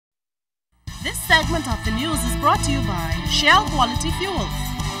This segment of the news is brought to you by Shell Quality Fuels.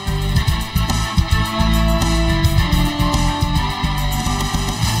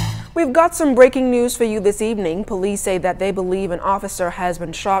 We've got some breaking news for you this evening. Police say that they believe an officer has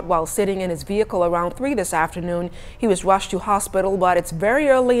been shot while sitting in his vehicle around 3 this afternoon. He was rushed to hospital, but it's very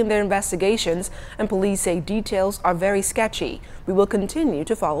early in their investigations, and police say details are very sketchy. We will continue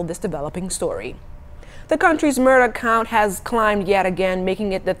to follow this developing story. The country's murder count has climbed yet again,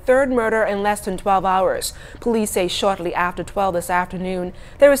 making it the third murder in less than 12 hours. Police say shortly after 12 this afternoon,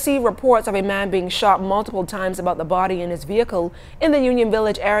 they received reports of a man being shot multiple times about the body in his vehicle in the Union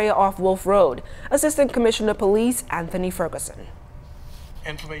Village area off Wolf Road. Assistant Commissioner of Police Anthony Ferguson.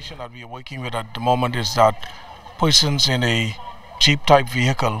 Information that we are working with at the moment is that persons in a Jeep-type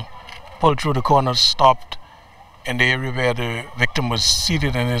vehicle pulled through the corner, stopped in the area where the victim was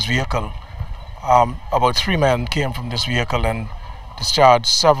seated in his vehicle. About 3 men came from this vehicle and discharged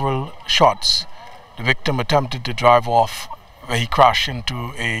several shots. The victim attempted to drive off, where he crashed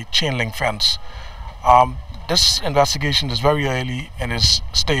into a chain link fence. This investigation is very early in its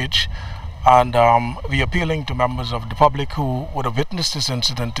stage, and we are appealing to members of the public who would have witnessed this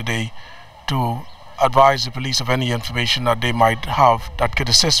incident today to advise the police of any information that they might have that could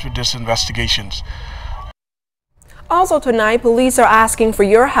assist with these investigations. Also tonight, police are asking for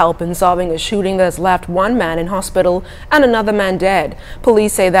your help in solving a shooting that has left 1 man in hospital and another man dead.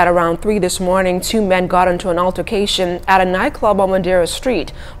 Police say that around 3 this morning, 2 men got into an altercation at a nightclub on Madeira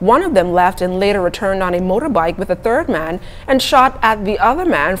Street. One of them left and later returned on a motorbike with a 3rd man and shot at the other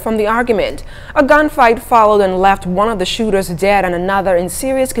man from the argument. A gunfight followed and left one of the shooters dead and another in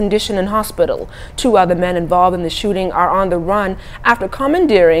serious condition in hospital. 2 other men involved in the shooting are on the run after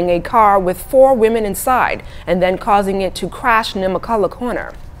commandeering a car with 4 women inside and then causing it to crash near McCullough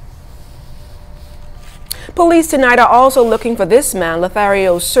Corner. Police tonight are also looking for this man,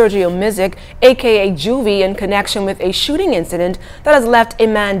 Lothario Sergio Mizik, aka Juvie, in connection with a shooting incident that has left a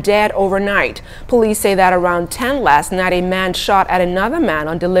man dead overnight. Police say that around 10 last night, a man shot at another man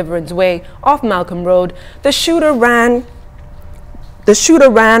on Deliverance Way off Malcolm Road. The shooter ran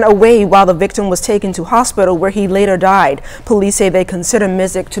away while the victim was taken to hospital, where he later died. Police say they consider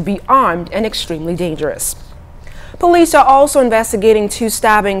Mizik to be armed and extremely dangerous. Police are also investigating 2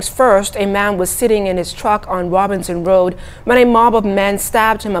 stabbings. First, a man was sitting in his truck on Robinson Road when a mob of men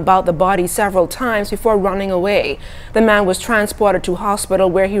stabbed him about the body several times before running away. The man was transported to hospital,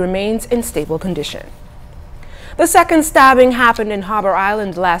 where he remains in stable condition. The second stabbing happened in Harbor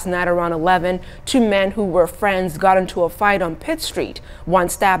Island last night around 11. 2 men who were friends got into a fight on Pitt Street. One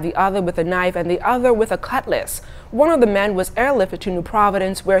stabbed the other with a knife and the other with a cutlass. One of the men was airlifted to New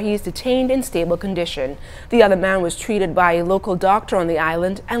Providence, where he is detained in stable condition. The other man was treated by a local doctor on the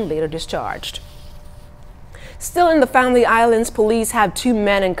island and later discharged. Still in the Family Islands, police have 2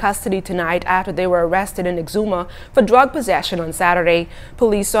 men in custody tonight after they were arrested in Exuma for drug possession on Saturday.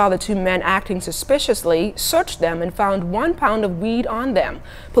 Police saw the 2 men acting suspiciously, searched them, and found 1 pound of weed on them.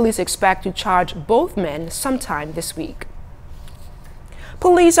 Police expect to charge both men sometime this week.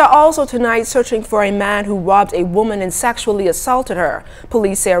 Police are also tonight searching for a man who robbed a woman and sexually assaulted her.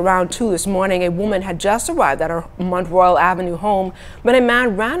 Police say around 2 this morning, a woman had just arrived at her Mount Royal Avenue home when a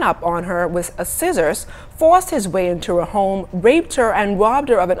man ran up on her with scissors, forced his way into her home, raped her, and robbed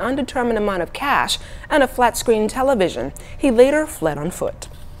her of an undetermined amount of cash and a flat-screen television. He later fled on foot.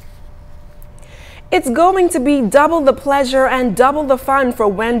 It's going to be double the pleasure and double the fun for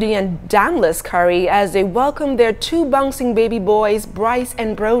Wendy and Danless Curry as they welcome their 2 bouncing baby boys, Bryce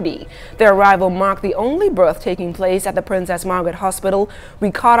and Brody. Their arrival marked the only birth taking place at the Princess Margaret Hospital.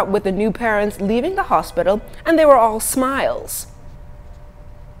 We caught up with the new parents leaving the hospital, and they were all smiles.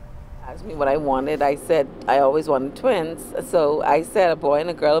 Asked me what I wanted. I said I always wanted twins, so I said a boy and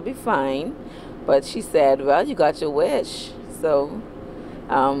a girl will be fine. But she said, well, you got your wish. So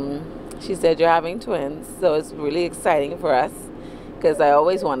she said, you're having twins, so it's really exciting for us because I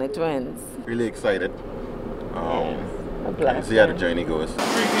always wanted twins. Really excited. See how the journey goes.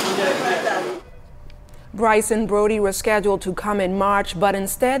 Bryce and Brody were scheduled to come in March, but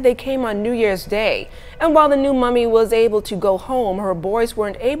instead they came on New Year's Day. And while the new mummy was able to go home, her boys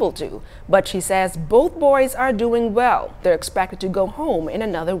weren't able to. But she says both boys are doing well. They're expected to go home in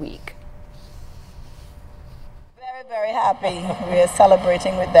another week. Very, very happy. We are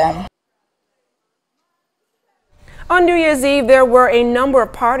celebrating with them. On New Year's Eve, there were a number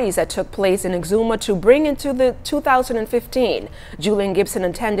of parties that took place in Exuma to bring into the 2015. Julian Gibson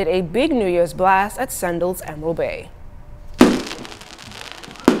attended a big New Year's blast at Sandals Emerald Bay.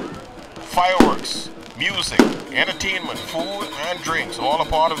 Fireworks, Music, entertainment, food, and drinks, all a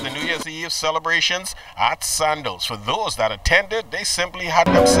part of the New Year's Eve celebrations at Sandals. For those that attended, they simply had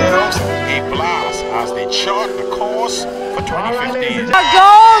themselves a blast as they chart the course for 2015. Our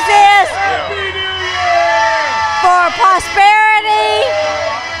goals is for prosperity,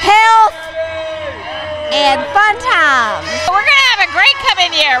 health, and fun times. We're going to have a great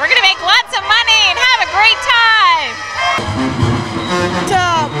coming year. We're going to make lots of money and have a great time. To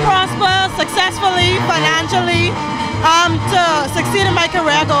prosper successfully, financially, to succeed in my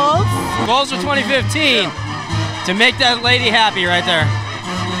career goals. Goals for 2015, to make that lady happy right there.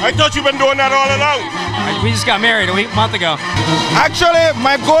 I thought you've been doing that all along. We just got married a month ago. Actually,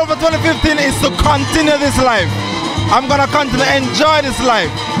 my goal for 2015 is to continue this life. I'm gonna continue to enjoy this life,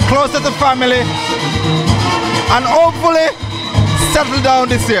 closer to family, and hopefully settle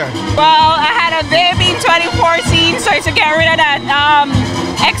down this year. Well, I had a baby in 2014, so it's to get rid of that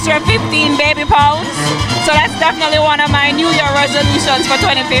extra 15 baby pounds. So that's definitely one of my New Year resolutions for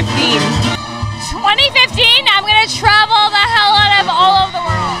 2015. 2015, I'm going to travel the hell out of all over the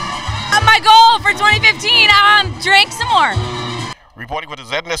world. My goal for 2015, drink some more. Reporting for the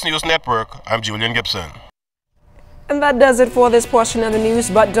ZNS News Network, I'm Julian Gibson. And that does it for this portion of the news,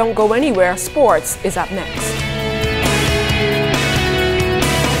 but don't go anywhere. Sports is up next.